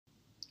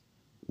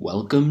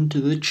Welcome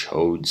to the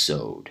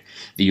Chodesode,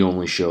 the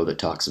only show that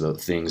talks about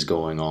things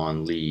going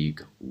on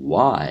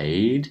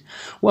league-wide,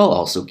 while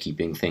also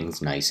keeping things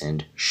nice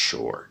and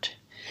short.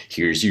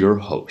 Here's your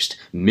host,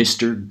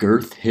 Mr.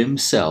 Girth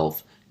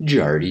himself,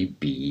 Jardy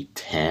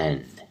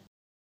B10.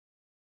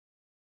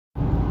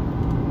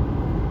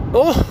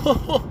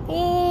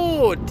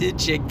 Oh,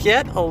 did you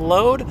get a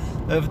load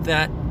of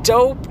that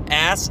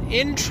dope-ass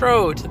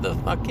intro to the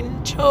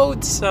fucking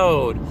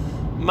Chodesode?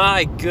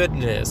 My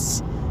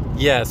goodness.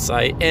 Yes,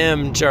 I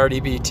am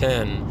Jardy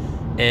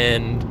B10,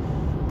 and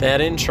that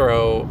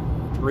intro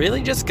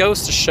really just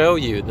goes to show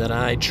you that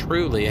I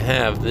truly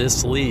have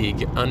this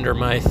league under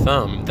my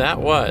thumb. That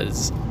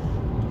was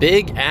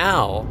Big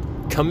Al,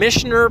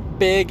 Commissioner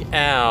Big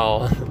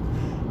Al,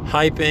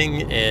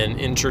 hyping and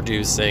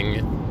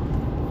introducing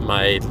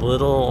my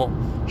little,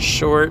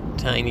 short,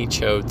 tiny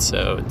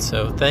Chodesode.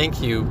 So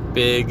thank you,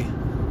 big,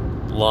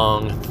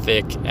 long,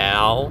 thick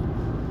Al,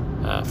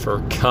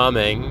 for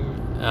coming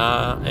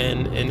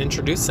and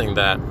introducing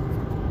that.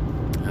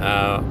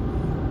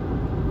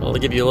 Well, to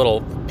give you a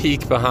little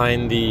peek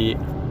behind the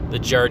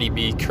Jardy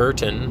B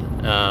curtain,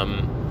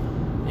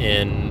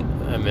 and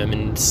I'm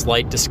in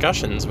slight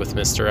discussions with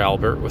Mr.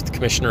 Albert, with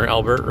Commissioner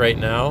Albert right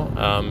now,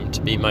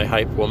 to be my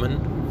hype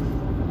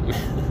woman.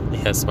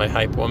 Yes, my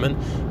hype woman.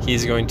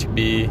 He's going to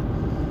be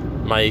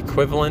my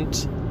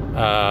equivalent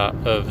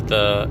of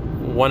the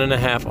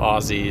 1.5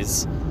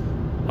 Aussies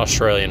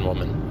Australian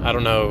woman. I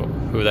don't know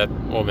who that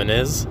woman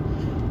is,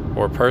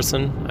 or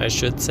person, I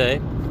should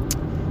say.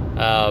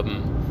 I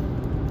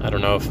don't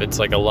know if it's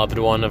like a loved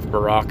one of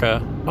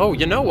Baraka. Oh,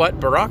 you know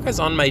what? Baraka's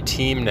on my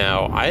team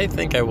now. I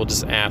think I will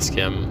just ask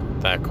him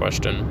that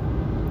question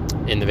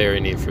in the very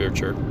near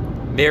future.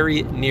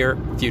 Very near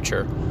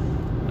future.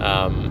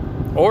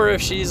 Or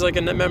if she's like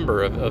a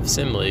member of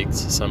Sim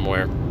Leagues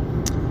somewhere.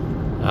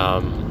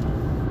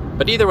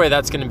 But either way,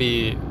 that's going to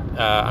be...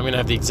 I'm going to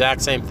have the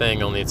exact same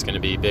thing, only it's going to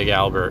be Big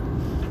Albert.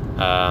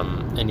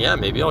 And yeah,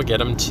 maybe I'll get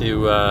him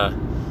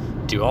to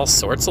do all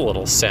sorts of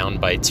little sound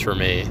bites for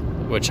me,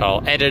 which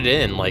I'll edit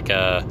in like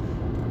a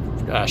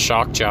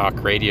shock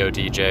jock radio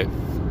DJ.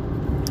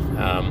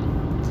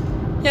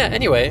 Yeah,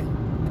 anyway,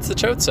 it's the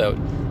Chodesode.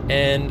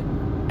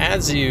 And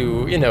as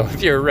you know,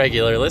 if you're a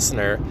regular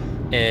listener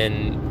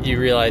and you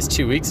realize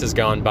 2 weeks has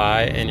gone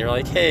by and you're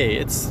like, hey,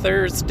 it's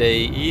Thursday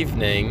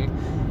evening.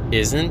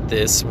 Isn't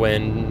this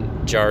when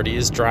Jardy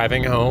is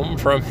driving home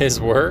from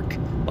his work?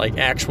 Like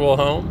actual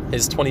home?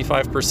 His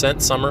 25%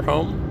 summer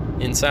home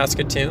in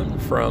Saskatoon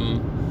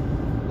from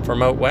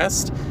out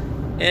west?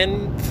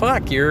 And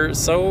fuck, you're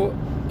so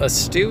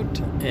astute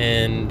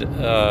and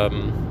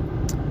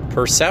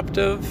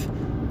perceptive.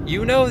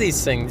 You know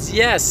these things.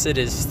 Yes, it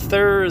is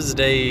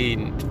Thursday,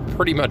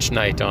 pretty much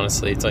night,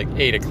 honestly. It's like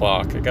 8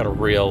 o'clock. I got a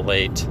real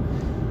late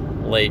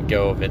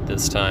go of it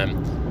this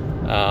time.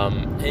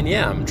 And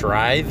yeah, I'm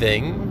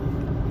driving,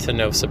 to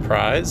no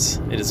surprise.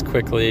 It is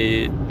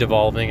quickly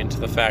devolving into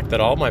the fact that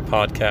all my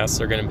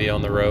podcasts are going to be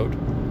on the road.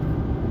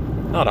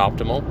 Not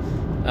optimal.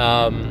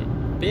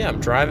 But yeah, I'm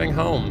driving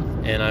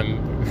home, and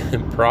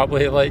I'm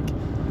probably like,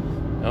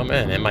 oh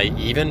man, am I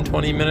even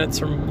 20 minutes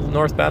from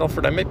North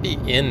Battleford? I might be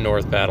in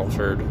North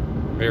Battleford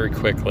very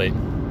quickly.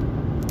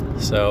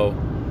 So,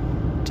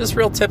 just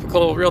real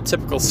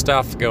typical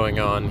stuff going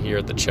on here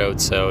at the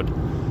Chodesode.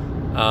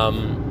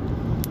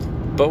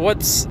 But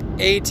what's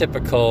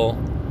atypical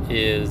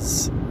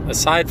is,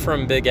 aside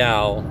from Big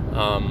Al,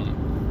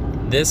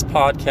 this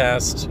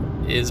podcast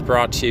is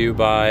brought to you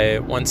by,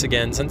 once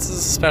again, since this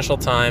is a special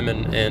time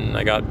and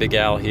I got Big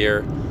Al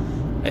here,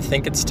 I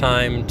think it's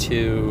time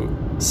to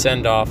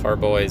send off our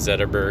boy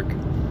Zetterberg.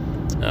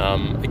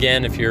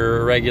 Again, if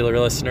you're a regular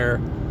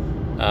listener,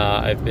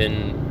 I've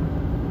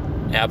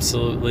been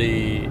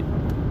absolutely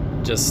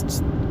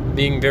just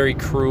being very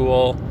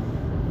cruel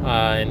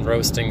and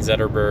roasting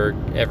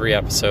Zetterberg every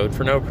episode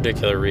for no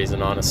particular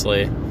reason,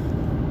 honestly.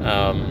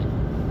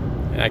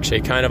 Actually,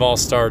 it kind of all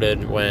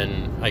started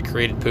when I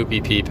created Poopy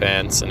Pee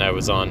Pants and I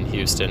was on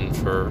Houston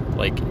for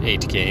like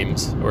 8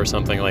 games or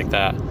something like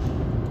that.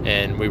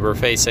 And we were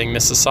facing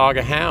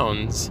Mississauga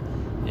Hounds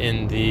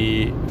in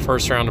the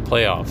first round of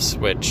playoffs,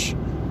 which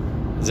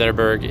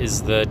Zetterberg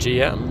is the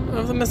GM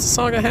of the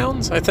Mississauga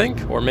Hounds, I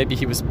think. Or maybe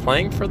he was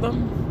playing for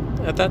them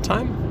at that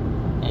time.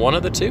 One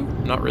of the two,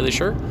 not really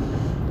sure.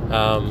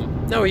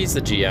 No, he's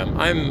the GM.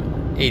 I'm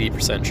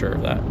 80% sure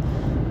of that.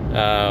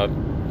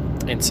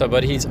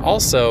 But he's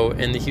also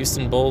in the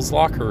Houston Bulls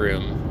locker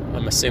room,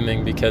 I'm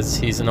assuming because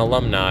he's an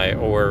alumni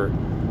or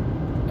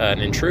an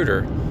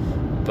intruder.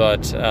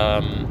 But,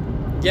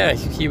 yeah,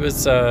 he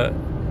was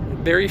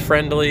very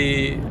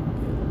friendly,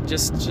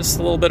 just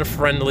a little bit of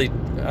friendly,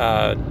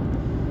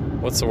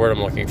 what's the word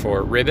I'm looking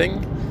for?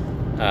 Ribbing?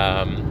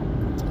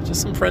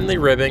 Just some friendly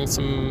ribbing,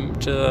 some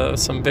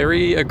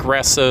very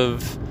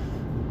aggressive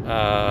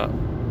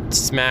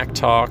smack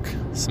talk,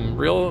 some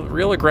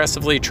real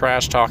aggressively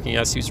trash talking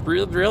us. He was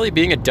really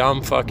being a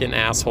dumb fucking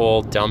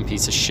asshole, dumb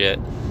piece of shit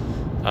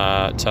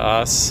to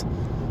us,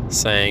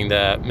 saying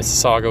that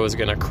Mississauga was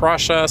going to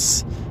crush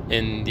us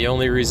And the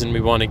only reason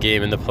we won a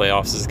game in the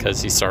playoffs is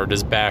because he started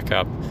as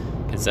backup,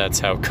 because that's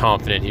how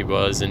confident he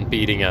was in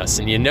beating us.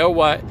 And you know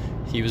what?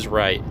 He was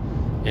right.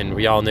 And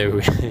we all knew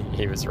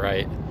he was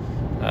right.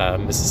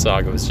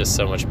 Mississauga was just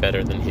so much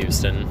better than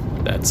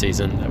Houston that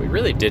season that we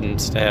really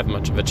didn't have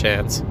much of a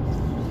chance.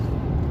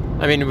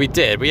 I mean, we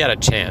did. We had a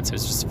chance. It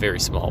was just a very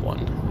small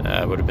one.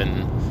 It would have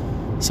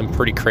been some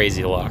pretty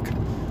crazy luck.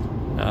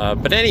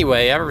 But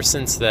anyway, ever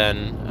since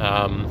then,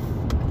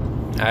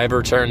 I've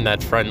returned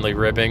that friendly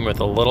ribbing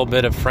with a little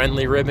bit of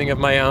friendly ribbing of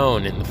my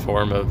own in the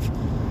form of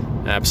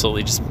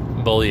absolutely just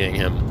bullying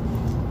him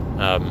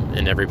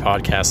in every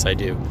podcast I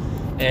do.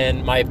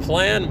 And my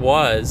plan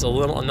was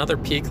another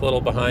peek a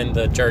little behind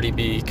the Jardy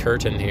B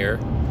curtain here.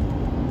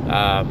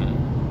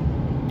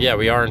 Yeah,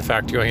 we are in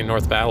fact going to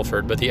North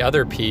Battleford, but the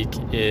other peak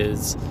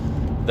is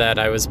that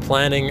I was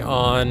planning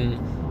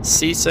on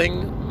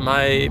ceasing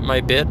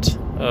my bit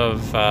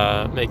of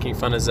making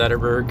fun of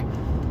Zetterberg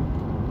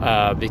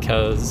I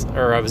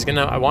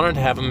wanted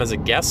to have him as a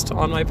guest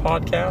on my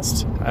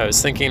podcast. I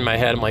was thinking in my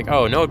head, I'm like,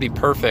 oh no, it'd be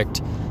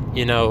perfect,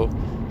 you know,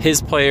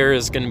 his player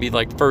is going to be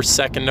like first,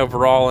 second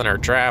overall in our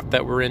draft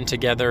that we're in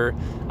together.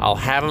 I'll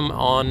have him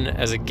on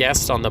as a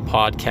guest on the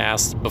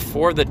podcast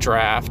before the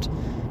draft,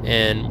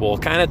 and we'll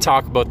kind of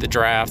talk about the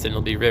draft, and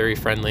it'll be very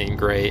friendly and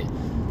great.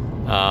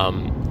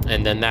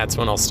 And then that's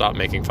when I'll stop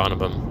making fun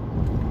of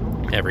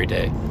him every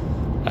day.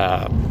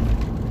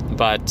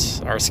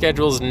 But our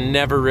schedules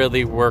never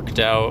really worked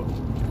out,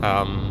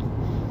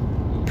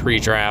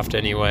 pre-draft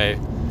anyway.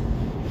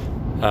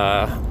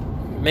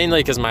 Mainly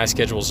because my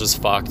schedule's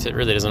just fucked. It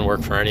really doesn't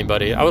work for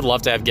anybody. I would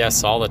love to have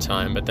guests all the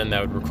time, but then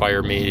that would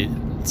require me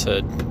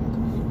to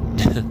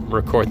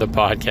record the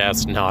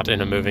podcast not in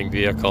a moving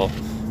vehicle,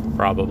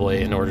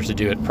 probably, in order to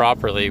do it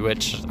properly,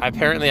 which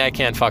apparently I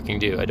can't fucking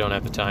do. I don't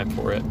have the time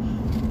for it.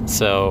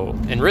 So,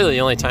 and really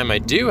the only time I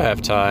do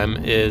have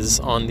time is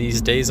on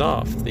these days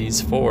off.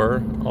 These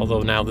 4,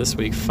 although now this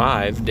week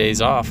 5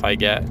 days off I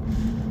get.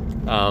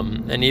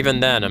 And even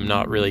then I'm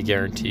not really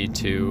guaranteed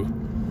to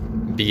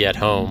be at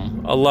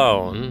home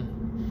alone.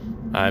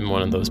 I'm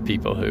one of those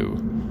people who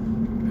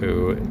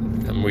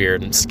I'm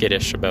weird and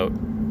skittish about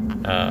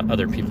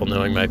other people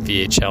knowing my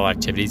VHL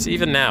activities.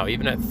 Even now,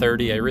 even at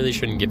 30, I really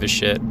shouldn't give a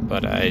shit,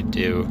 but I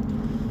do.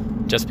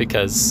 Just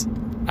because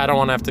I don't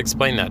want to have to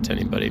explain that to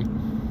anybody.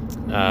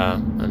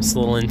 I'm just a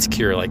little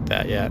insecure like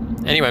that yet.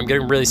 Anyway, I'm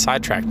getting really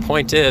sidetracked.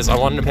 Point is, I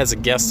wanted him as a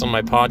guest on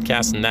my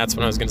podcast, and that's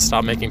when I was going to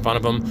stop making fun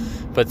of him.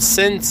 But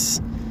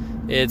since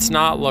it's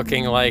not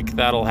looking like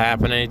that'll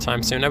happen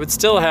anytime soon, I would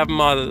still have him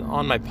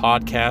on my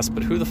podcast,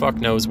 but who the fuck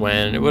knows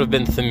when. It would have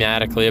been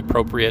thematically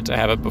appropriate to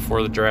have it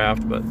before the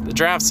draft, but the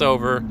draft's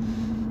over,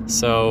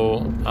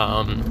 so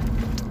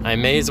I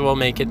may as well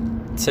make it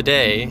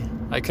today.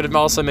 I could have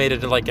also made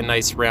it like a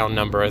nice round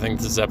number. I think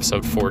this is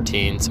episode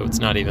 14, so it's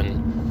not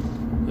even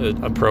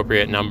an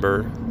appropriate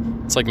number.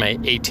 It's like my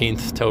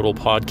 18th total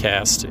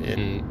podcast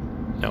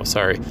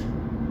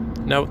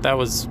No, that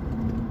was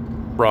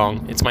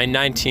wrong. It's my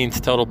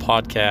 19th total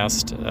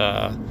podcast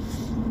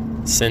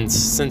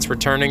since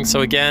returning.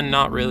 So again,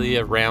 not really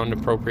a round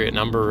appropriate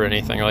number or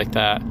anything like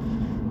that.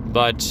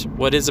 But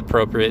what is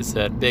appropriate is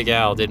that Big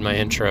Al did my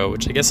intro,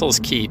 which I guess I'll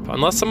just keep,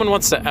 unless someone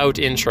wants to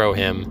out-intro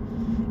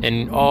him.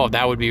 And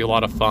that would be a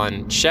lot of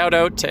fun. Shout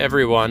out to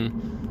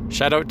everyone.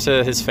 Shout out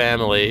to his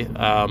family.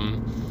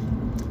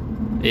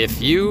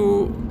 If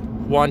you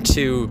want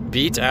to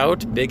beat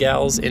out Big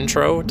Al's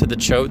intro to the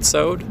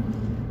Chodesode,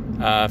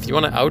 if you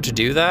want to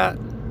outdo that,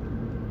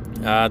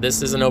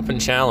 this is an open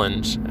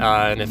challenge.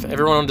 And if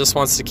everyone just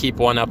wants to keep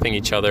one-upping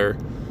each other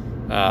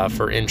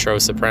for intro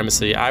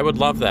supremacy, I would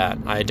love that.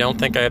 I don't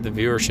think I have the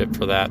viewership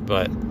for that,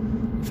 but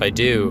if I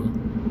do,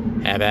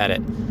 have at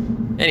it.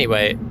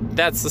 Anyway,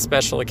 that's the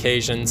special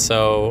occasion,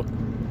 so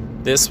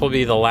this will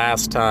be the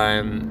last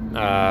time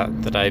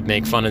that I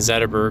make fun of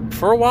Zetterberg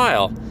for a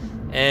while.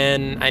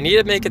 And I need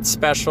to make it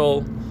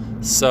special,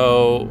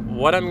 so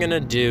what I'm going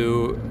to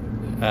do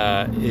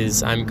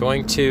is I'm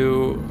going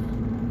to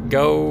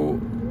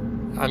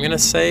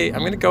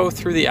go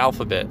through the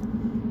alphabet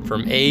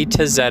from A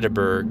to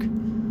Zetterberg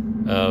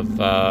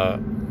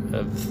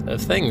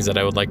of things that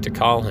I would like to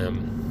call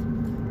him.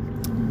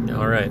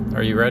 All right,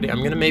 are you ready? I'm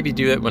going to maybe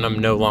do it when I'm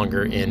no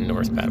longer in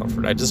North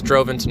Battleford. I just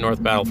drove into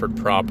North Battleford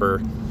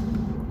proper,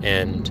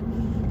 and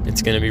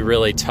it's going to be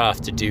really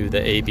tough to do the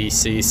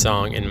ABC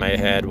song in my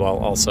head while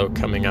also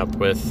coming up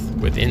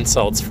with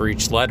insults for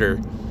each letter.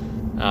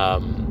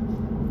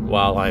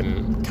 While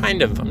I'm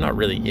not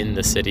really in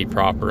the city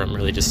proper. I'm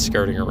really just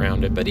skirting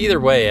around it. But either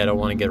way, I don't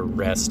want to get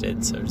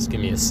arrested. So just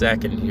give me a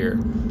second here.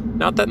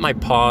 Not that my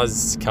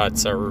pause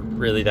cuts are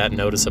really that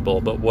noticeable,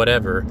 but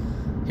whatever.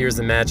 Here's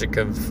the magic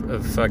of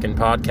fucking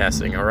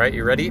podcasting. All right,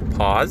 you ready?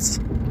 Pause.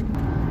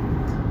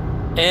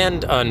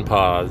 And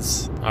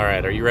unpause. All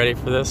right, are you ready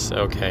for this?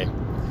 Okay.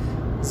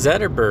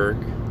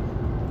 Zetterberg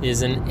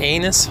is an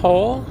anus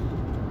hole,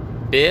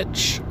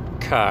 bitch,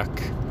 cuck.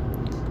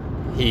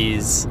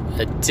 He's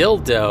a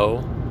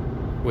dildo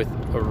with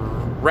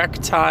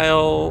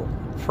erectile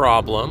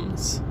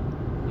problems.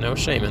 No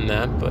shame in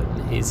that, but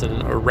he's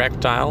an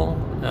erectile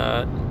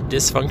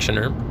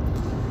dysfunctioner.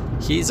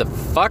 He's a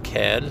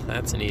fuckhead.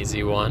 That's an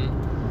easy one.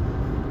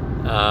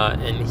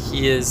 And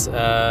he is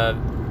a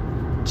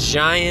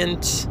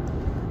giant...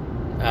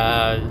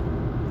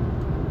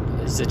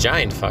 he's a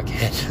giant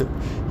fuckhead.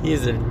 He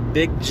is a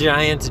big,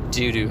 giant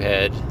doo-doo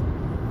head.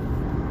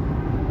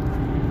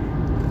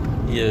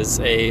 He is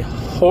a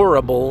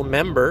horrible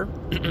member.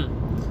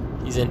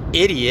 He's an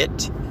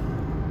idiot.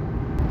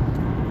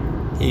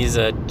 He's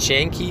a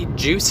janky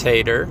juice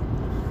hater.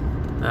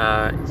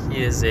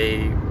 He is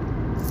a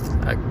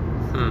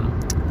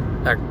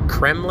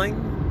Kremling?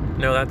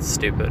 No, that's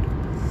stupid.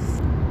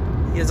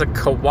 He is a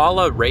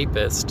koala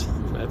rapist.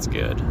 That's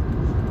good.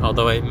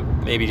 Although I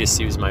maybe just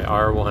used my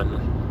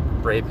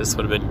R1. Rapist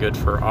would have been good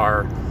for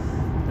R.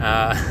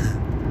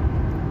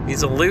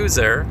 He's a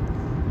loser.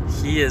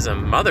 He is a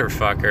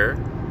motherfucker.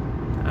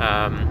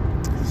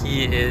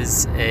 He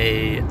is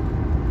a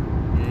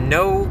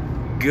no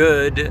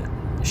good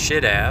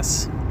shit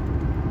ass.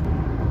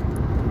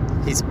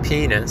 He's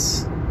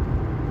penis.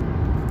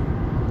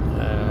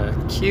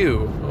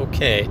 Q.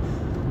 Okay.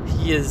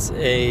 He is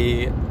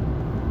a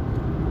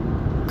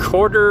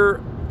quarter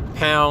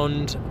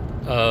pound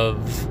of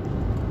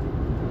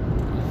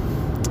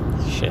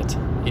shit.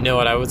 You know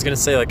what? I was gonna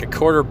say like a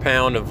quarter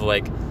pound of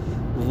like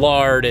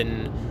lard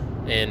and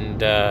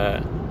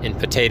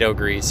potato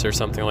grease or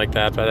something like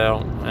that, but I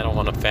don't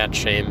want to fat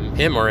shame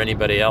him or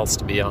anybody else,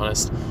 to be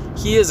honest.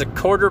 He is a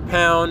quarter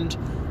pound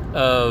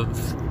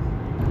of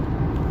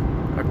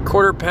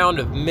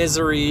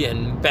misery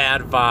and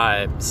bad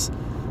vibes.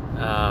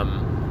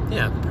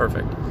 Yeah,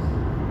 perfect.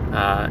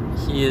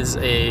 He is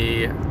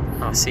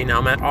see, now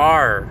I'm at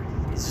R.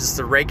 He's just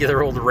a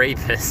regular old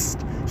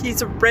rapist.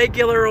 He's a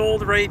regular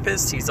old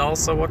rapist. He's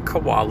also a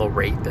koala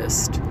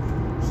rapist.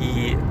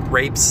 He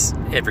rapes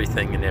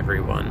everything and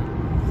everyone.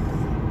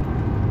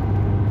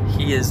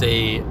 He is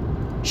a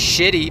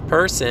shitty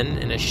person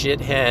and a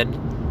shithead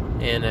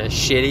and a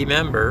shitty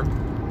member.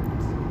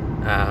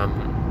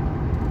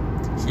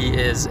 He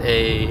is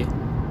a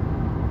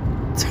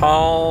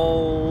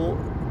tall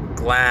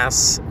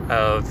glass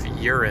of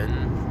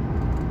urine.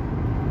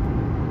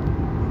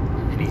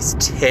 And he's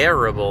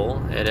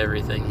terrible at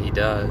everything he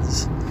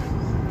does.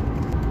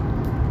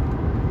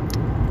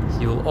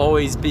 He will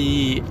always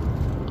be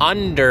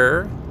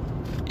under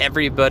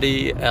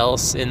everybody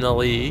else in the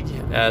league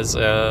as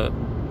a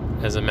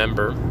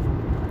member,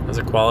 as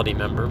a quality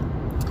member,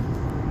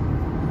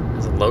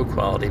 as a low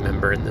quality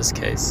member in this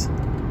case.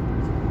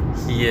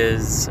 He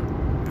is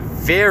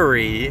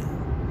very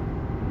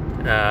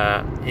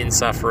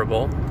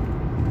insufferable.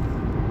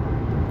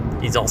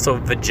 He's also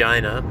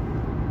vagina.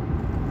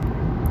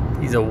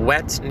 He's a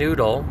wet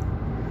noodle.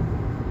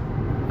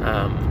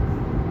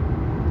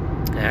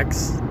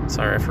 X.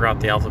 Sorry, I forgot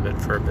the alphabet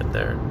for a bit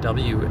there.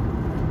 W.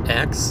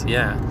 X.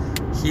 Yeah.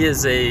 He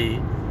is a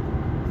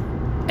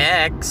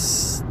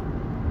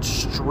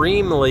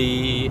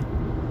extremely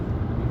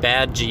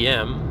bad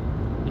GM.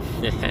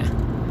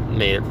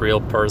 Made it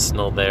real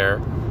personal there.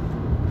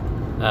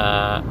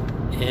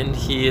 And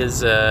he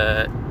is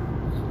a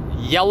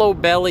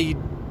yellow-bellied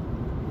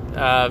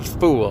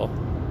fool.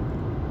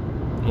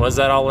 Was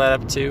that all led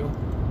up to?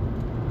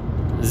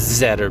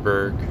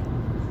 Zetterberg.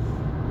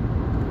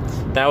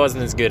 That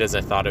wasn't as good as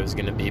I thought it was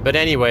going to be. But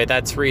anyway,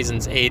 that's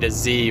reasons A to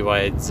Z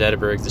why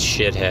Zetterberg's a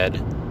shithead.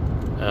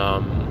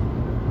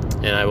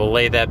 And I will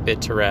lay that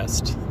bit to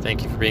rest.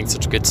 Thank you for being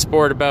such a good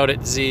sport about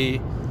it,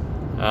 Z.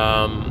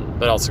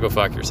 But also go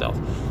fuck yourself.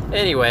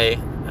 Anyway,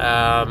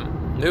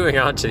 moving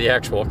on to the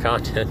actual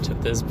content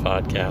of this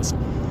podcast.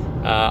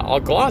 I'll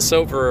gloss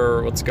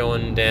over what's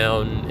going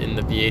down in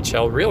the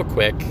VHL real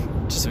quick,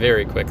 just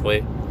very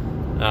quickly.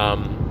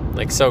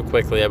 Like so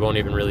quickly I won't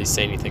even really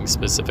say anything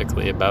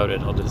specifically about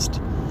it. I'll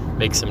just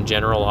make some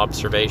general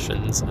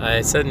observations. I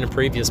said in a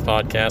previous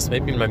podcast,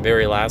 maybe in my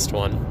very last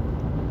one,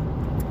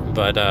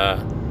 but I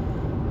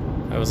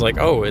was like,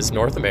 oh, is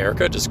North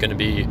America just going to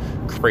be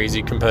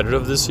crazy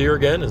competitive this year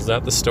again? Is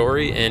that the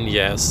story? And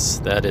yes,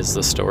 that is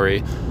the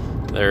story.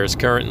 There's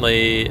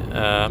currently,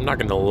 I'm not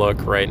going to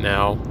look right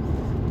now,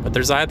 but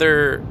there's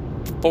either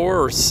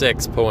 4 or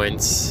 6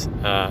 points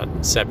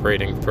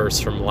separating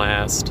first from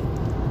last.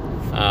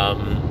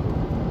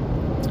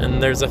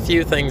 And there's a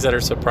few things that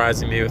are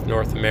surprising me with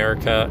North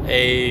America.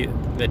 A,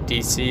 that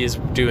DC is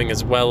doing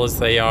as well as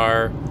they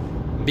are.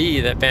 B,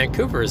 that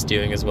Vancouver is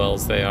doing as well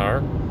as they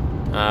are.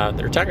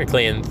 They're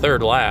technically in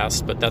third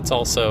last, but that's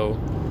also,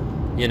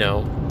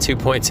 2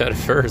 points out of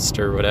first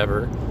or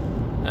whatever.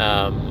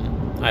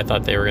 I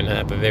thought they were going to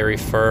have a very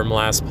firm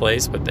last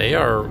place, but they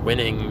are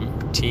winning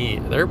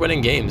They're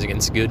winning games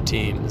against good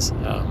teams.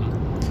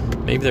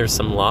 Maybe there's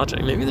some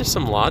logic. Maybe there's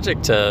some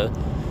logic to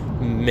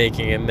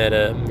making a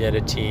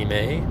meta team,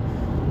 eh?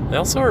 They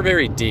also are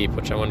very deep,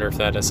 which I wonder if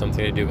that has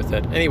something to do with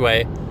it.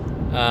 Anyway,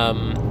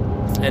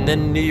 and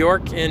then New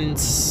York and,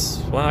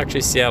 well,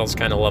 actually Seattle's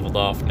kind of leveled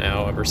off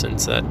now ever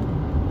since that.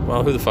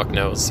 Well, who the fuck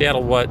knows?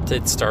 Seattle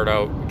did start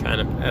out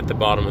kind of at the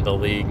bottom of the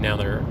league. Now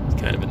they're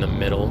kind of in the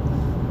middle.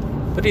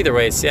 But either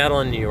way, Seattle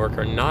and New York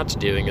are not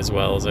doing as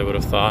well as I would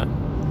have thought.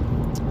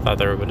 Thought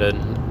they would have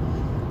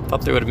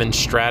Thought they would have been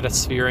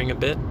stratosphering a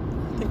bit.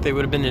 I think they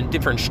would have been in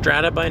different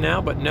strata by now,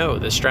 but no,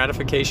 the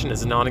stratification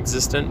is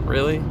non-existent,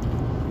 really.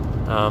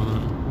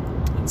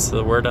 It's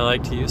the word I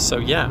like to use. So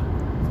yeah,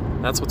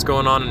 that's what's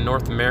going on in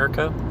North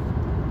America.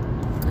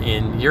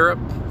 In Europe,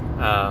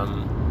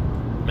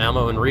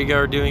 Malmo and Riga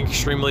are doing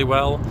extremely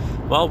well,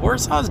 while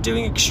Warsaw is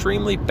doing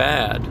extremely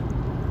bad,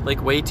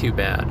 like way too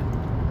bad.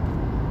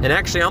 And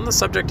actually, on the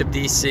subject of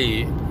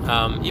DC,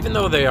 even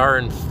though they are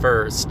in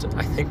first,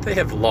 I think they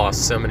have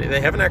lost so many. They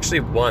haven't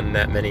actually won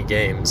that many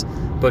games,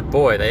 but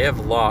boy, they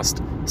have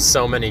lost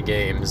so many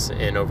games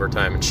in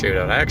overtime and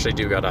shootout. I actually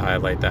do got to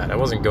highlight that. I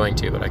wasn't going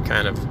to, but I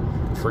kind of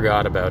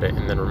forgot about it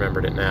and then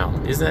remembered it now.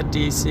 Is that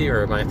DC,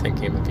 or am I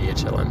thinking of a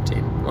VHLM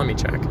team? Let me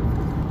check.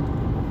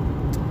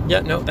 Yeah,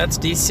 no, that's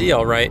DC,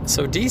 all right.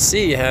 So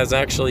DC has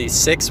actually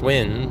 6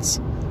 wins,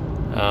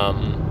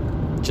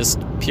 just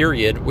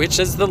period, which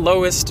is the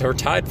lowest, or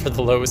tied for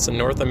the lowest in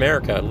North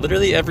America.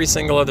 Literally every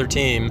single other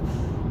team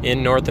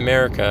in North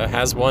America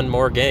has won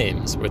more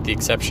games, with the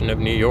exception of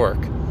New York,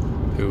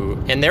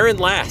 and they're in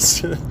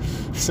last.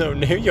 So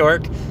New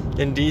York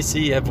and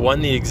DC have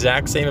won the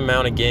exact same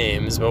amount of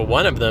games, but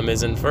one of them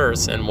is in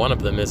first and one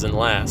of them is in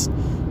last,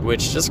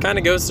 which just kind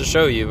of goes to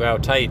show you how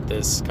tight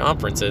this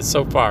conference is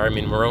so far. I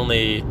mean, we're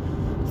only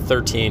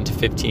 13 to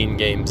 15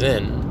 games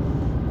in,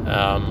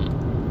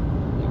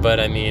 but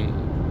I mean,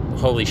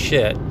 holy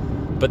shit.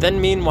 But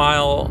then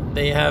meanwhile,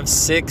 they have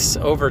 6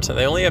 overtime.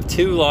 They only have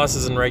 2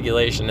 losses in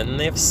regulation, and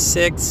they have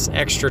 6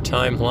 extra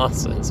time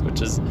losses,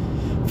 which is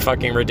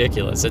fucking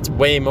ridiculous. It's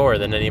way more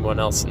than anyone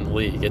else in the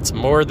league. It's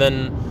more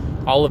than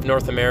all of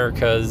North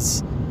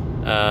America's,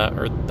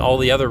 or all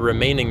the other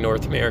remaining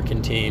North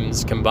American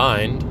teams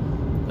combined.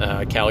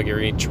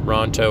 Calgary,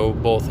 Toronto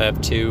both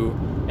have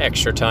 2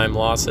 extra time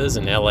losses,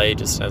 and LA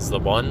just has the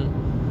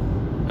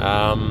 1.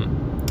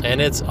 And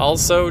it's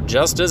also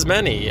just as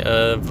many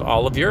of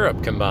all of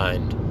Europe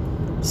combined.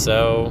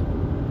 So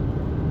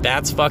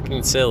that's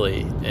fucking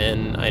silly.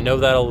 And I know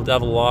that'll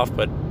level off,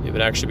 but it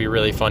would actually be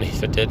really funny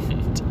if it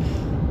didn't.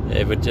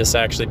 It would just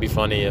actually be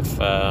funny if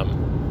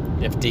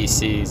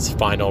DC's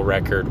final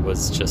record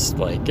was just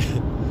like,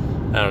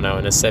 I don't know,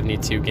 in a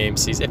 72 game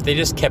season. If they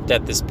just kept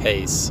at this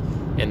pace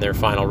and their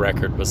final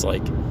record was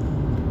like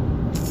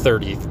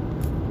 30,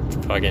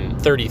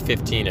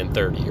 15, and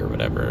 30 or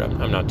whatever.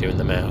 I'm not doing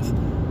the math.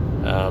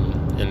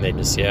 And they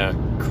just,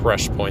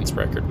 crush points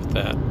record with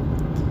that.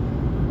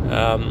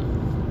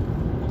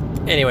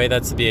 Anyway,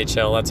 that's the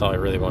BHL. That's all I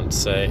really wanted to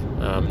say.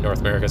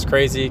 North America's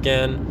crazy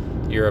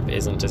again. Europe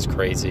isn't as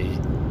crazy.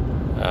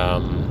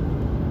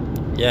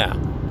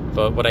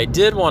 But what I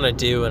did want to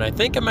do, and I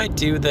think I might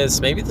do this,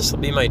 maybe this will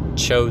be my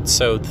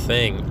Chodesode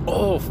thing.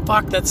 Oh,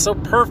 fuck, that's so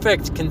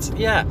perfect.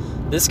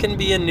 This can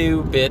be a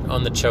new bit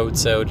on the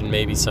Chodesode and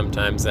maybe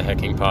sometimes the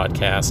Hecking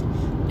Podcast.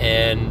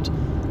 And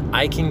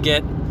I can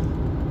get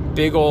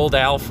big old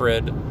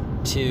Alfred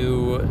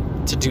to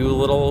do a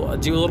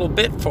little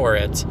bit for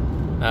it,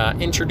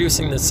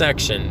 introducing the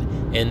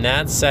section, and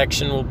that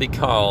section will be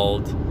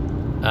called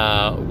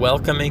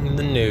welcoming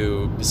the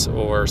noobs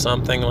or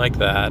something like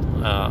that.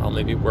 I'll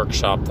maybe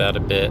workshop that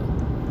a bit.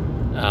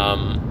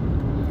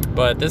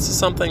 But this is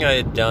something I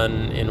had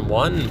done in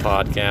one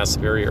podcast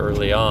very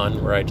early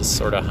on, where I just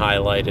sort of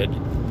highlighted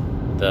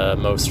the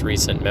most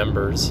recent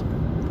members.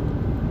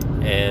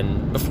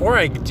 And before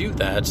I do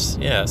that,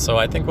 so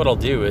I think what I'll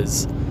do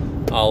is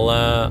I'll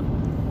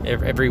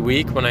every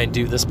week when I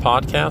do this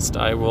podcast,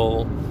 I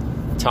will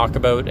talk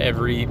about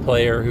every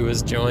player who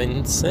has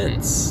joined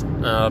since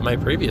my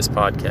previous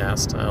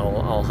podcast.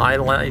 I'll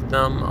highlight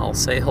them. I'll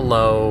say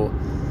hello.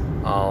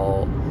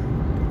 I'll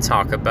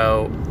talk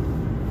about,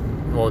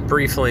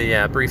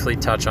 briefly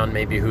touch on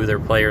maybe who their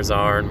players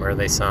are and where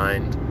they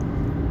signed.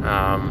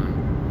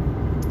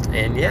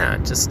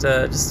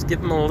 Just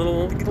give them a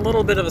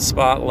little bit of a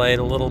spotlight,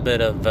 a little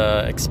bit of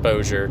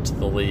exposure to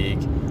the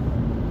league.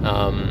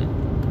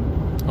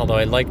 Although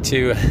I like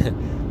to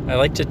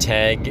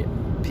tag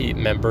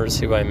members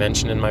who I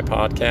mention in my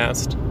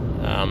podcast,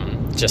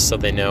 just so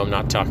they know I'm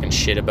not talking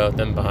shit about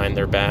them behind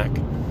their back.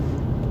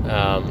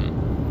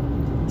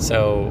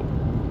 So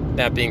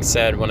that being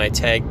said, when I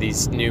tag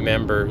these new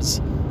members,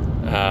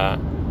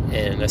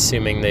 and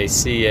assuming they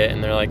see it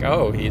and they're like,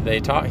 oh, he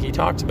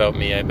talked about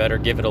me, I better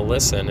give it a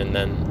listen, and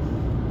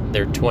then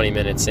they're 20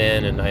 minutes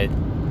in and I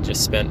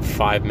just spent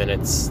 5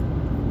 minutes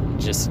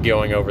just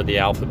going over the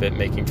alphabet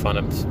making fun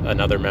of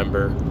another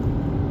member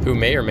who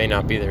may or may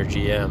not be their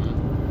GM.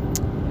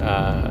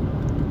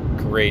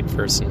 Great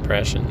first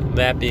impression.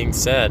 That being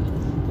said,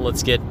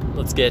 let's get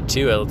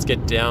to it. Let's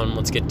get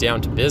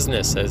down to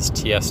business, as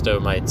Tiesto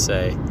might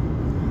say.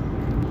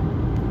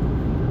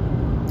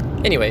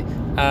 Anyway,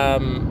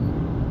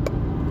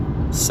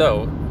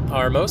 so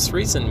our most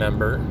recent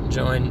member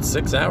joined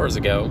 6 hours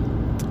ago.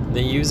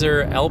 The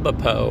user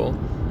Elbapo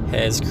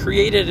has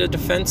created a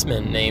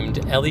defenseman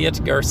named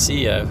Elliot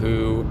Garcia,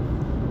 who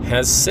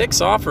has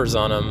 6 offers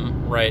on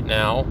him right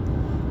now,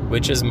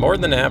 which is more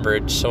than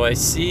average. So I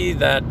see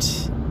that,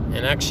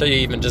 and actually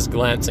even just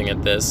glancing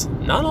at this,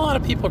 not a lot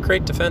of people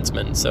create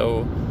defensemen,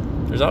 so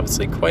there's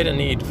obviously quite a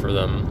need for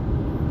them.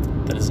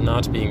 that is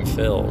not being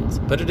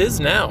filled. But it is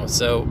now,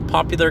 so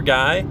popular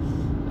guy.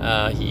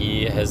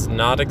 He has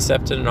not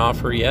accepted an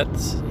offer yet.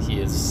 He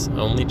has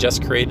only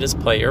just created his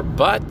player,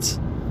 but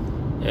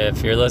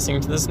if you're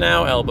listening to this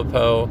now,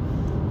 Elbapo,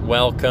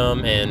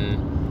 welcome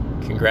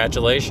and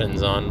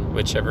congratulations on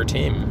whichever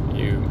team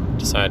you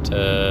decide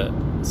to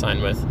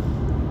sign with.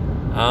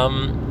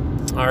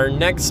 Our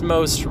next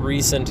most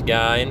recent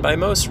guy, and by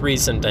most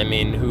recent I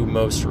mean who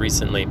most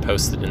recently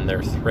posted in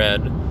their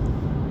thread,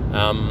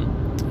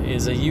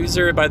 is a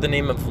user by the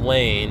name of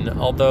Lane,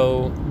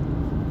 although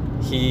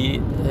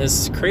he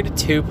has created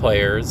 2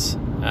 players.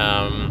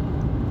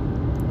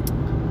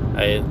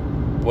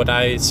 What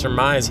I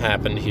surmise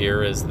happened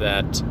here is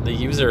that the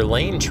user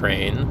Lane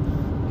Train,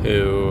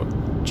 who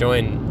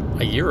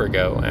joined a year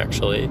ago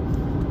actually,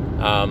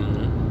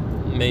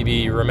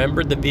 maybe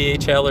remembered the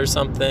VHL or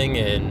something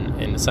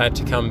and decided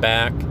to come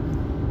back,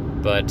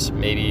 but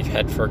maybe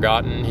had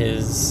forgotten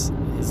his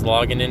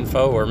login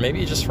info, or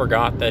maybe just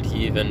forgot that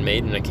he even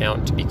made an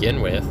account to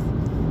begin with,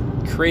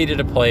 created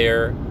a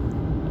player,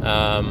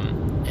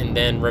 and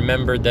then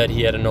remembered that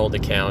he had an old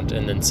account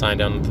and then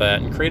signed on with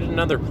that and created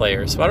another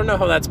player. So I don't know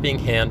how that's being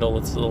handled.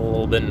 It's a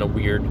little bit in a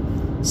weird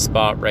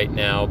spot right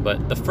now,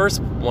 but the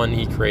first one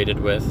he created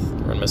with,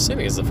 or I'm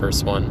assuming is the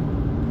first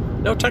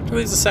one. No,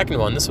 technically it's the second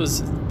one. This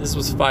was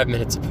 5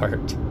 minutes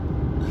apart.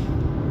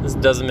 This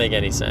doesn't make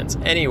any sense.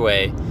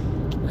 Anyway,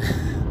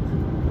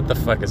 what the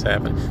fuck is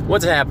happening?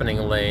 What's happening,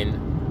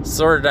 Lane?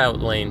 Sort it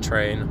out, Lane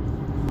Train.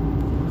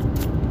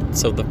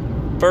 So the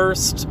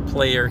first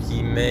player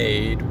he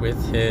made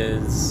with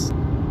his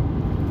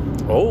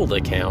old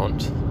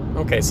account.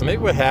 Okay, so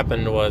maybe what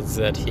happened was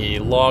that he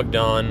logged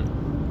on.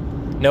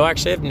 No,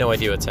 actually, I have no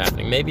idea what's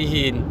happening. Maybe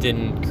he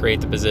didn't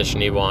create the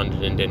position he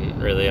wanted and didn't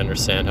really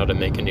understand how to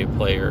make a new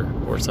player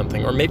or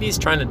something. Or maybe he's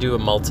trying to do a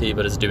multi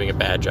but is doing a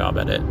bad job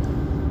at it.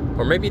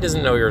 Or maybe he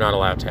doesn't know you're not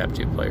allowed to have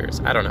 2 players.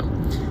 I don't know.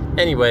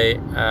 Anyway,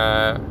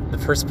 the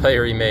first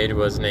player he made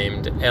was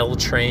named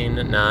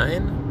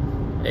LTrain9,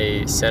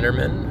 a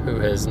centerman who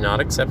has not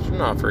accepted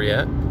an offer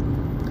yet.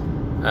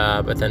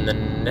 But then the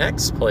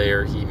next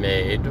player he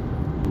made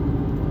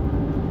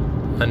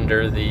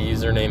under the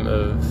username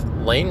of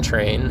Lane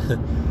Train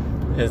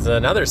is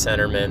another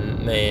centerman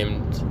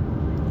named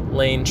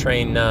Lane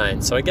Train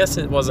 9. So I guess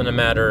it wasn't a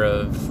matter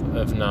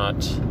of not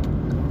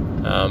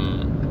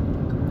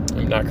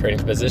creating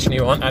the position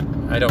you want.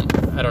 I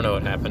don't know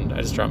what happened.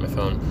 I just dropped my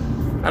phone.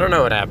 I don't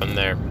know what happened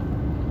there.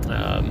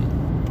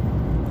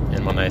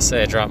 And when I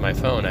say I dropped my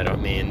phone, I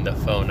don't mean the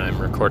phone I'm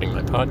recording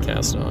my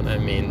podcast on. I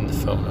mean the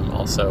phone I'm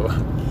also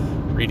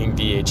reading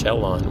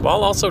VHL on,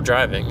 while also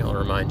driving, I'll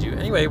remind you.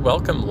 Anyway,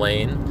 welcome,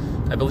 Lane.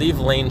 I believe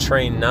Lane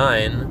Train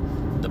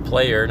 9, the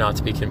player, not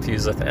to be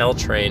confused with L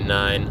Train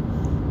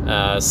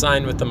 9,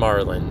 signed with the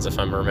Marlins, if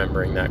I'm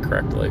remembering that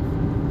correctly.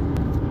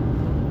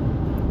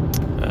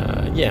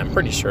 Yeah, I'm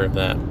pretty sure of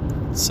that.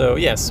 So,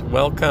 yes,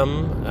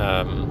 welcome.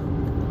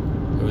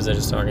 Who was I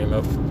just talking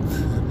about?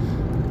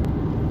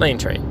 Lane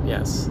Train,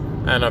 yes.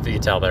 I don't know if you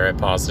could tell there, I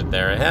paused it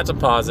there. I had to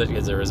pause it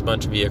because there was a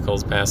bunch of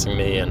vehicles passing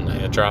me, and I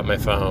had dropped my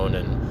phone,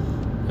 and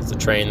there's a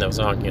train that was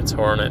honking its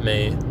horn at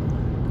me.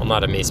 Well,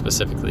 not at me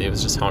specifically, it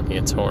was just honking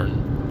its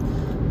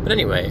horn. But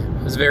anyway,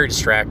 I was very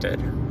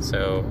distracted,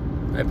 so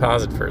I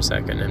paused it for a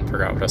second and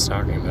forgot what I was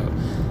talking about.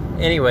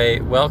 Anyway,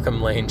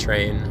 welcome, Lane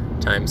Train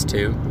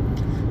 ×2.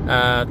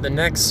 The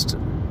next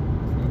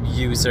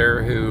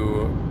user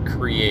who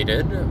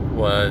created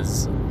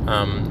was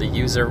the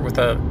user with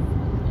a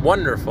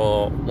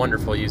wonderful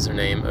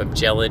username of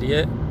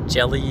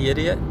Jelly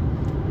Idiot.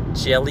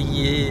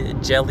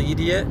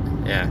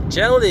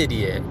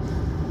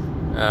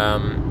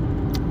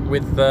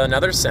 With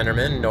another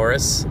centerman,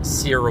 Norris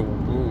Ciro.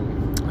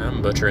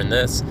 I'm butchering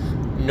this.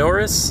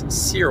 Norris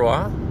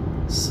Ciro.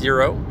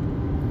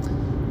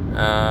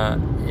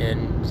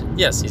 And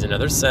yes, he's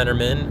another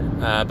centerman,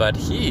 but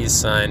he's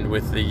signed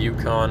with the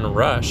Yukon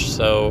Rush.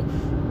 So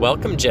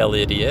welcome,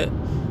 Jelly Idiot.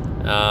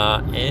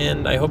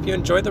 And I hope you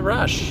enjoy the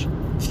rush.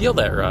 Feel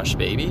that rush,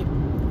 baby.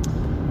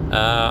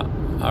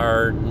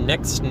 Our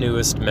next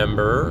newest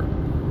member,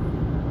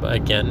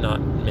 again,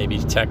 not maybe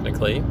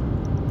technically,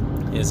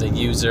 is a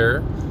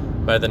user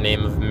by the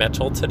name of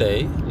Metal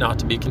Today, not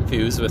to be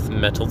confused with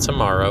Metal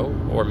Tomorrow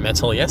or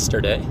Metal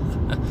Yesterday.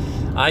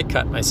 I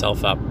cut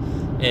myself up.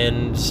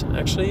 And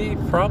actually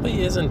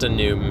probably isn't a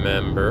new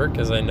member,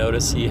 because I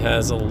notice he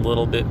has a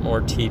little bit more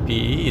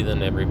TPE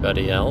than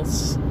everybody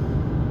else,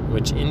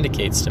 which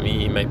indicates to me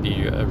he might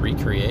be a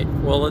recreate.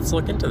 Well, let's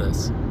look into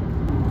this.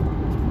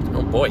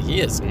 Oh boy, he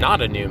is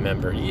not a new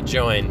member. He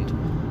joined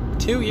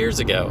 2 years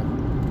ago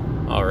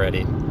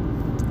already.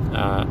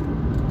 I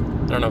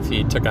don't know if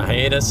he took a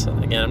hiatus.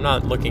 Again, I'm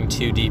not looking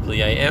too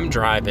deeply. I am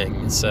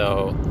driving,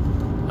 so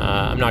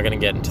I'm not going to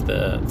get into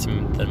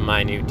the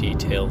minute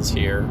details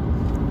here.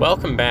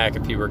 Welcome back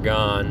if you were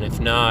gone. If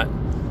not,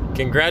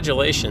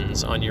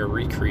 congratulations on your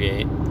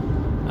recreate.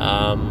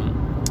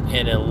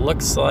 And it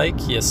looks like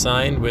he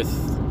signed with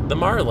the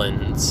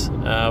Marlins,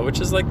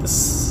 which is like the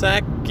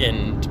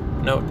second...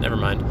 No, never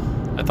mind.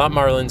 I thought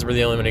Marlins were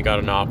the only one who got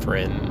an offer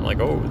in. Like,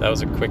 oh, that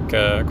was a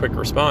quick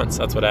response.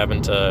 That's what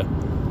happened to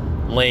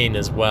Lane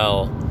as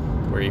well,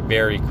 where he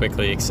very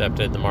quickly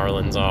accepted the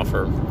Marlins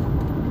offer.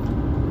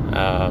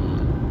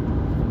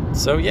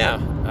 So yeah,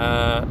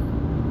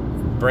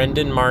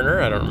 Brendan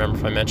Marner, I don't remember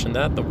if I mentioned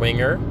that, the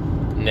winger,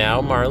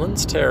 now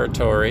Marlins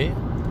territory.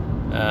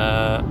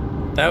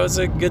 That was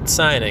a good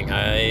signing.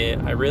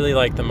 I really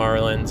like the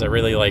Marlins. I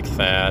really like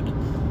Thad.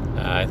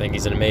 I think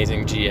he's an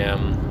amazing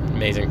GM,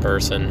 amazing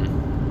person.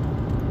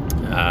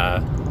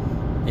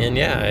 And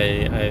yeah,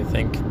 I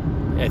think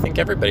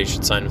everybody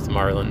should sign with the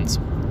Marlins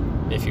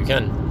if you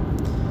can.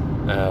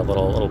 A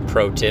little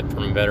pro tip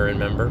from a veteran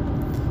member.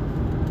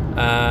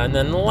 And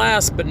then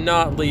last but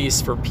not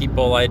least for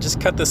people, I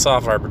just cut this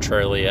off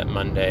arbitrarily at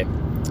Monday,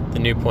 the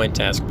new point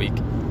task week.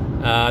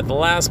 The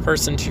last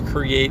person to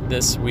create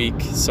this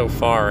week so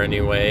far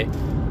anyway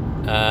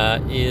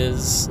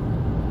is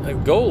a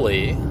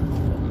goalie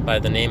by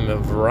the name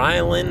of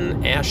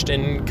Rylan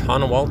Ashton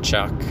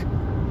Konowalchuk,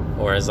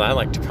 or as I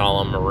like to call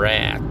him,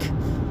 Rack.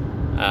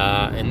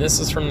 And this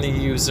is from the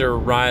user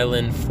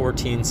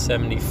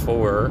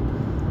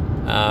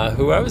Rylan1474,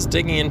 who I was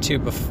digging into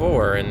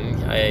before,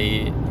 and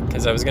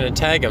because I was going to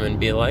tag him and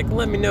be like,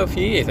 let me know if you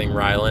need anything,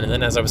 Rylan. And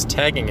then as I was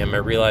tagging him, I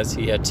realized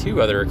he had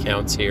 2 other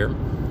accounts here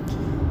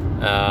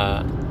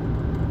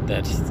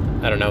that,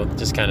 I don't know,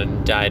 just kind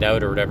of died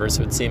out or whatever.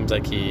 So it seems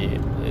like he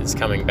is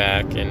coming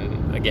back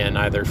and, again,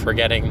 either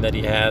forgetting that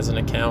he has an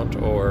account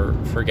or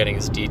forgetting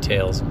his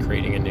details and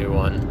creating a new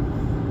one.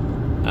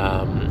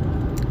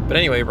 But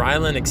anyway,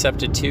 Rylan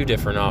accepted 2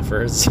 different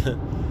offers.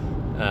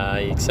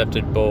 He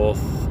accepted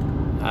both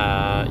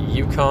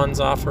UConn's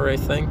offer, I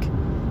think,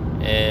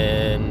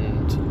 and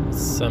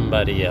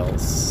somebody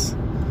else.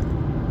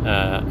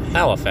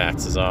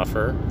 Halifax's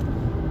offer.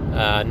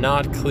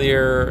 Not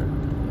clear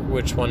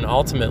which one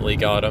ultimately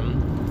got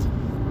him.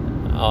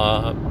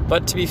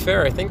 But to be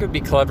fair, I think it would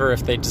be clever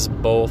if they just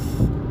both...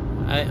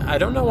 I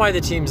don't know why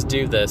the teams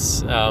do this.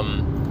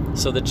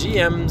 So the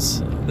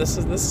GMs... This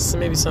is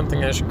maybe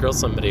something I should grill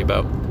somebody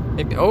about.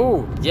 Maybe,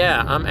 oh,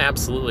 yeah, I'm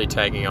absolutely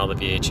tagging all the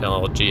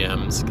VHL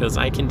GMs, because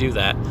I can do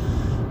that.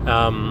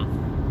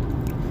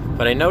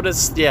 But I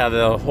noticed, yeah,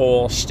 the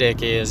whole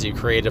shtick is you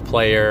create a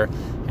player,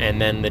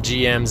 and then the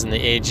GMs and the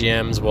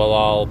AGMs will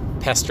all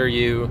pester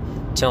you,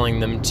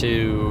 telling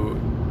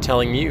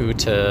you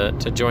to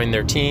join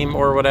their team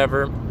or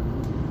whatever.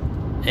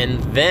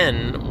 And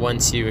then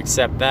once you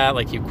accept that,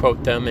 like you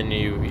quote them and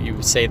you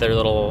say their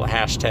little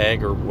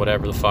hashtag or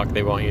whatever the fuck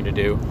they want you to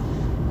do,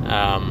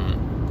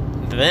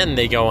 then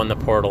they go on the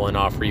portal and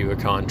offer you a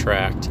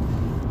contract.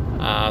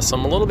 So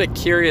I'm a little bit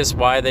curious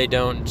why they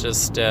don't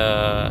just...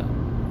 I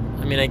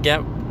mean, I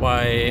get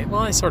why...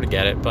 Well, I sort of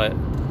get it, but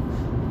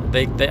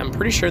I'm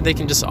pretty sure they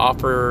can just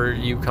offer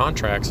you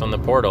contracts on the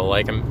portal.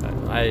 Like,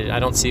 I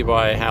don't see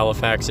why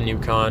Halifax and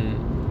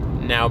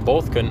UConn now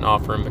both couldn't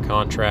offer him a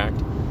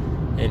contract,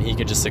 and he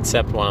could just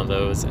accept one of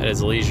those at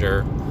his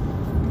leisure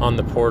on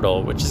the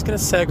portal, which is going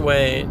to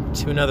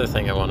segue to another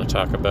thing I want to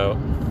talk about.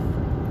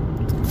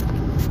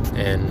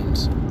 And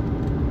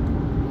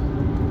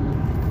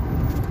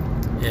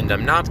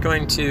I'm not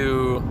going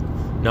to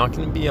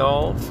be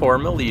all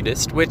forum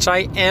elitist, which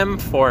I am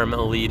forum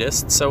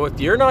elitist. So if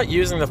you're not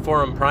using the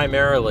forum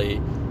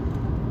primarily,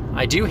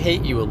 I do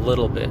hate you a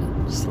little bit,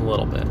 just a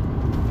little bit,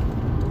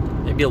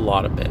 maybe a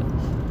lot of bit.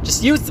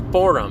 Just use the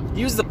forum.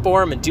 Use the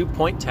forum and do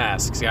point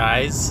tasks,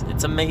 guys.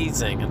 It's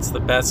amazing. It's the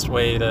best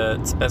way to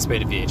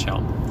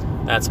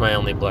VHL. That's my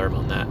only blurb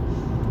on that.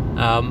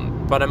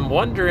 But I'm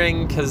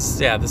wondering, because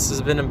yeah, this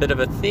has been a bit of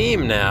a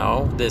theme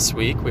now this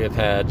week. We have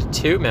had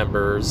 2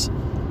 members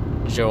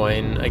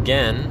join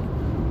again.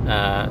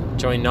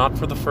 Join not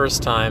for the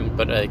first time,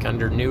 but like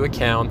under new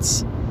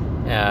accounts,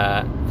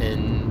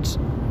 and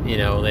you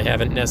know, they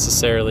haven't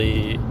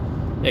necessarily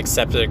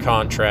accepted a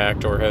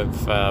contract or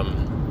have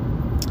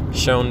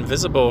shown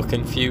visible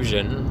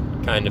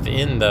confusion kind of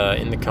in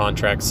the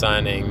contract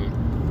signing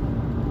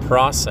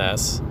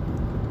process,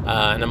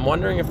 and I'm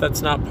wondering if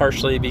that's not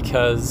partially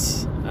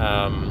because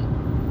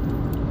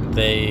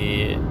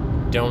they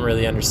don't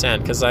really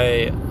understand. Because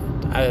I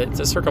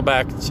to circle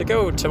back,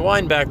 to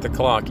wind back the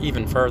clock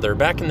even further,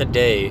 back in the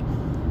day,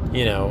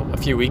 you know, a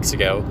few weeks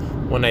ago,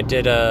 when I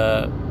did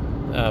a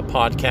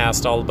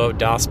podcast all about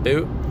Das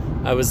Boot,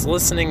 I was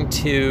listening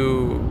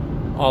to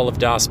all of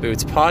Das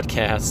Boot's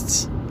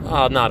podcasts.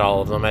 Not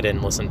all of them. I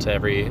didn't listen to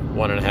every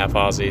 1.5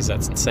 Aussies.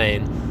 That's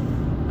insane.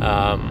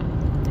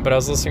 But I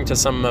was listening to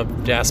some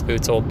of Das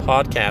Boot's old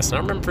podcasts, and I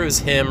don't remember if it was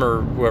him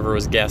or whoever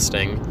was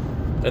guesting.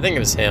 I think it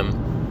was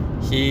him.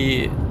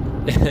 He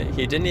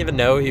didn't even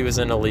know he was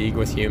in a league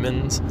with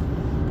humans,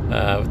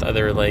 with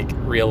other like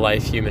real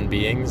life human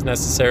beings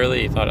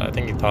necessarily. I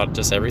think he thought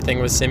just everything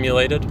was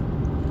simulated.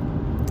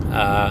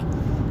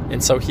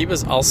 And so he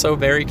was also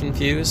very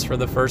confused for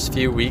the first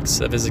few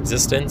weeks of his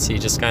existence. He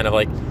just kind of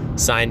like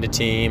signed a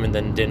team and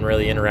then didn't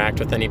really interact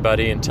with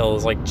anybody until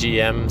his like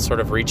GM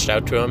sort of reached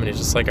out to him, and he's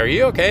just like, "Are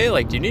you okay?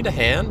 Like, do you need a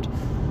hand?"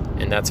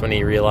 And that's when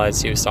he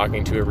realized he was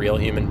talking to a real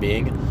human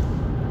being.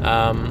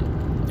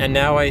 And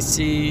now I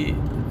see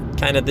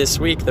kind of this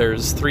week,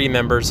 there's 3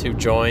 members who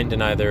joined,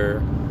 and Lane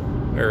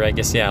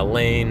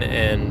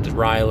and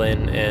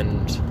Rylan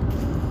and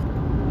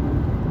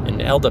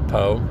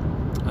Eldepo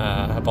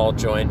have all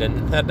joined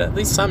and had at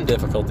least some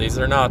difficulties.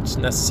 They're not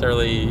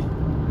necessarily,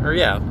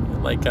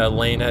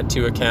 Lane had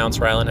 2 accounts,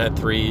 Rylan had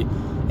 3,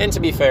 and to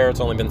be fair, it's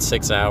only been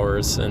 6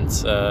 hours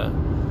since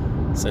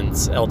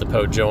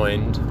Eldepo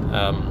joined,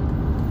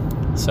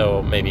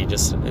 so maybe he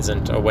just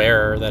isn't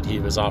aware that he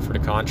was offered a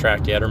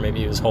contract yet, or maybe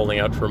he was holding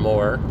out for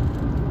more.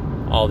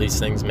 All these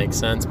things make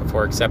sense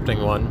before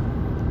accepting one.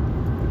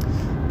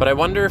 But I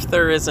wonder if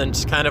there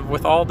isn't kind of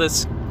with all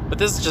this, but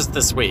this is just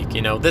this week.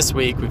 This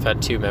week we've had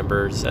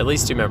at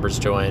least two members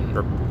join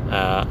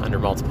under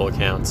multiple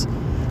accounts.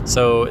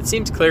 So it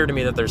seems clear to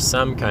me that there's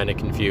some kind of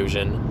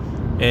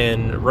confusion.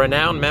 And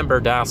renowned member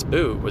Das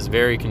Boot was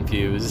very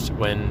confused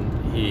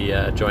when he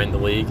joined the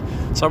league.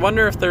 So I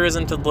wonder if there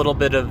isn't a little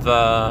bit of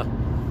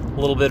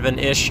an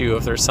issue,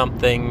 if there's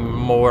something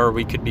more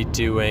we could be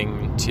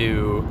doing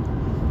to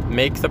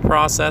make the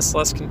process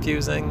less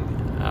confusing.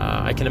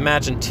 I can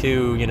imagine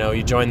too,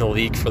 you join the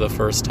league for the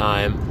first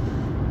time,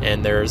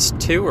 and there's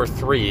 2 or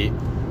 3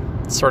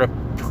 sort of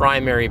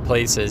primary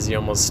places you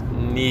almost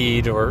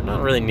need, or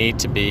not really need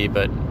to be,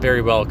 but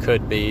very well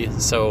could be.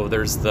 So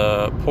there's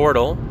the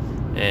portal,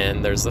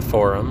 and there's the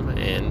forum,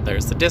 and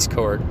there's the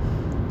Discord.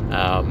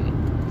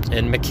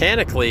 And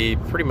mechanically,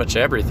 pretty much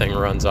everything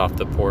runs off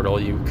the portal.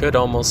 You could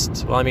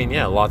almost,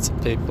 lots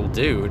of people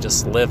do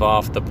just live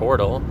off the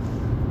portal.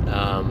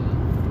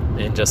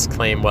 And just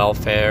claim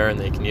welfare, and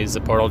they can use the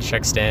portal to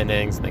check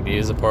standings, and they can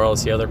use the portal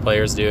to see other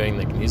players doing,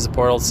 they can use the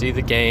portal to see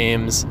the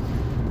games,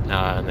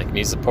 and they can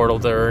use the portal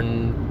to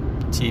earn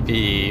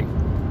TP.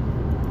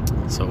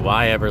 So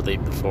why ever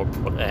leave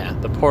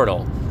the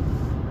portal?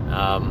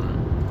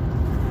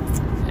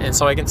 And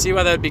so I can see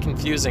why that would be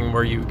confusing,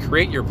 where you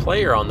create your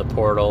player on the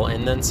portal,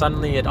 and then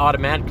suddenly it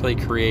automatically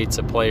creates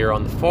a player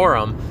on the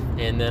forum,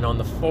 and then on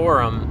the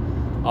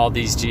forum, all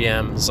these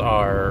GMs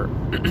are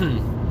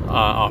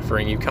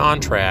offering you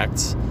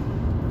contracts.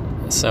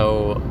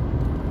 So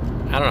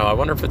I don't know, I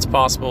wonder if it's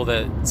possible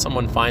that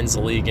someone finds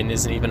the league and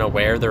isn't even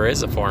aware there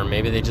is a forum.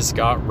 Maybe they just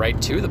got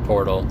right to the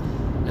portal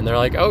and they're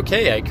like,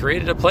 okay, I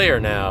created a player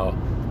now,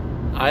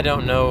 I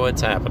don't know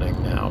what's happening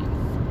now.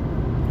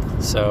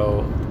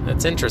 So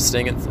that's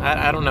interesting.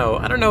 I don't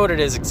know what it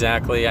is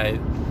exactly. I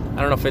don't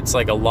know if it's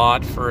like a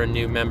lot for a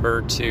new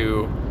member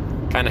to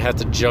kind of have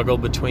to juggle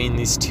between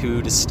these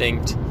 2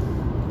 distinct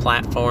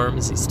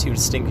platforms, these 2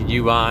 distinct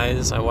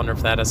UIs. I wonder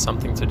if that has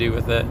something to do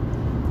with it.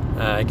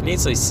 I can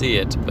easily see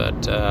it,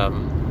 but I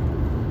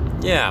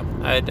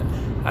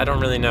don't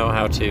really know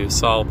how to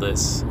solve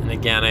this. And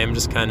again, I am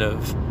just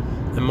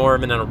I'm more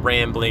in a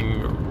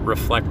rambling,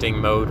 reflecting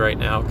mode right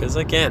now, because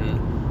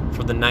again,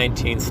 for the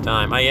 19th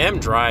time, I am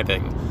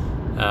driving,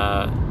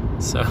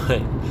 so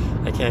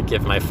I can't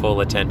give my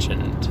full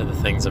attention to the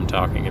things I'm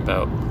talking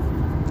about.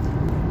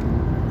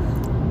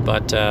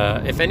 But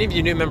if any of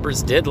you new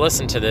members did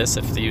listen to this,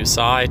 if you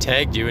saw I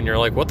tagged you and you're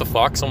like, what the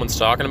fuck, someone's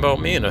talking about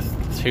me in a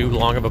too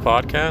long of a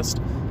podcast,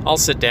 I'll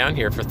sit down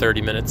here for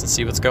 30 minutes and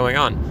see what's going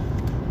on.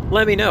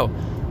 Let me know.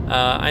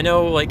 I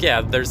know,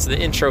 there's the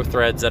intro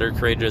threads that are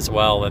created as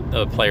well that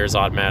the players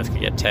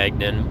automatically get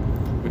tagged in,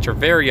 which are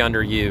very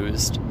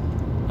underused.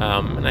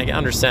 And I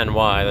understand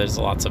why. There's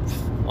lots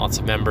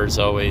of members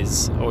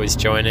always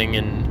joining,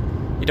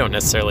 and you don't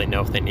necessarily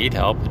know if they need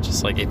help. It's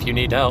just like, if you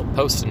need help,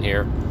 post in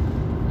here.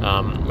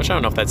 Which I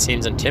don't know if that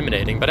seems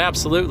intimidating, but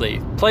absolutely,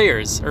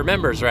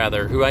 members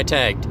who I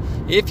tagged,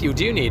 if you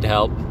do need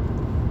help,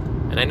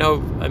 and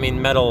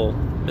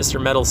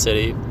Mr. Metal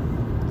City,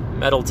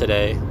 Metal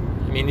Today,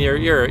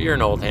 you're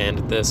an old hand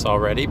at this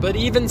already, but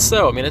even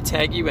so, I'm gonna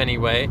tag you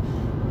anyway.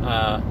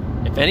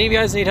 If any of you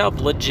guys need help,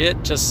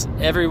 legit, just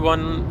every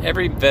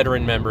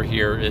veteran member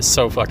here is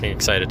so fucking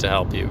excited to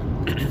help you.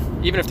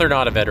 Even if they're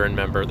not a veteran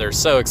member, they're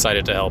so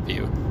excited to help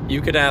you.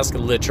 You could ask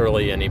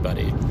literally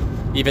anybody.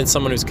 Even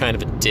someone who's kind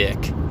of a dick,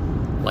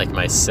 like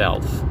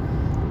myself,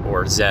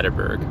 or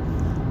Zetterberg.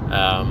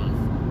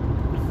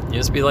 You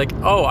just be like,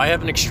 oh, I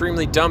have an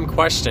extremely dumb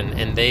question,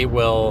 and they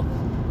will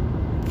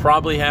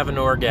probably have an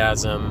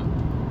orgasm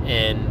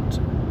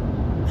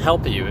and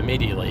help you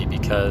immediately,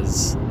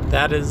 because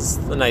that is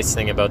the nice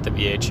thing about the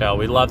VHL.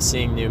 We love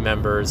seeing new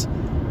members,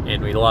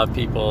 and we love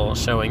people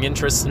showing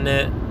interest in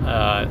it,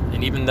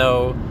 and even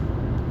though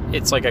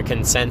it's like a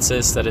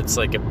consensus that it's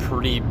like a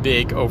pretty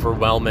big,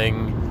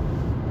 overwhelming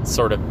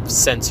sort of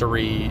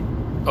sensory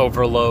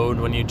overload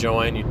when you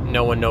join.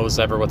 No one knows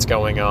ever what's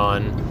going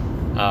on,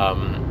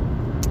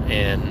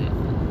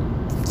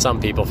 and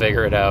some people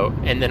figure it out,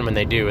 and then when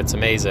they do, it's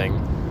amazing.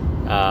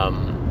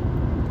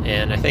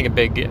 And I think a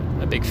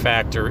big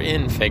factor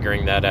in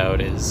figuring that out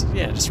is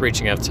just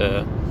reaching out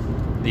to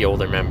the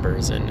older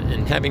members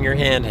and having your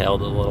hand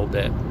held a little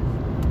bit.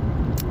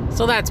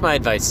 So that's my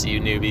advice to you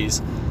newbies.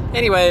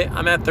 Anyway,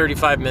 I'm at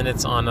 35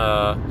 minutes on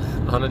a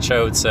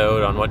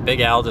Chodesode on what Big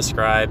Al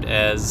described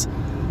as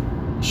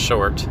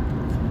short.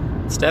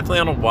 It's definitely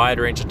on a wide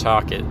range of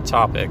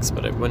topics,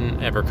 but I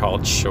wouldn't ever call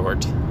it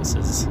short. This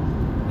is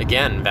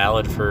again,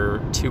 valid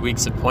for 2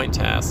 weeks of point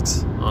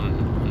tasks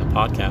on the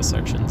podcast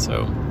section.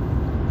 So,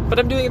 but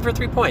I'm doing it for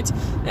 3 points.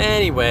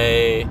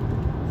 Anyway,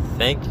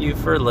 thank you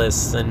for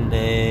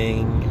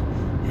listening.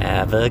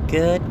 Have a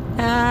good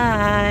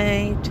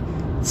night.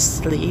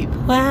 Sleep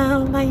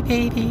well, my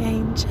baby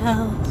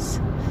angels.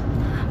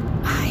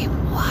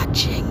 I'm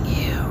watching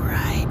you.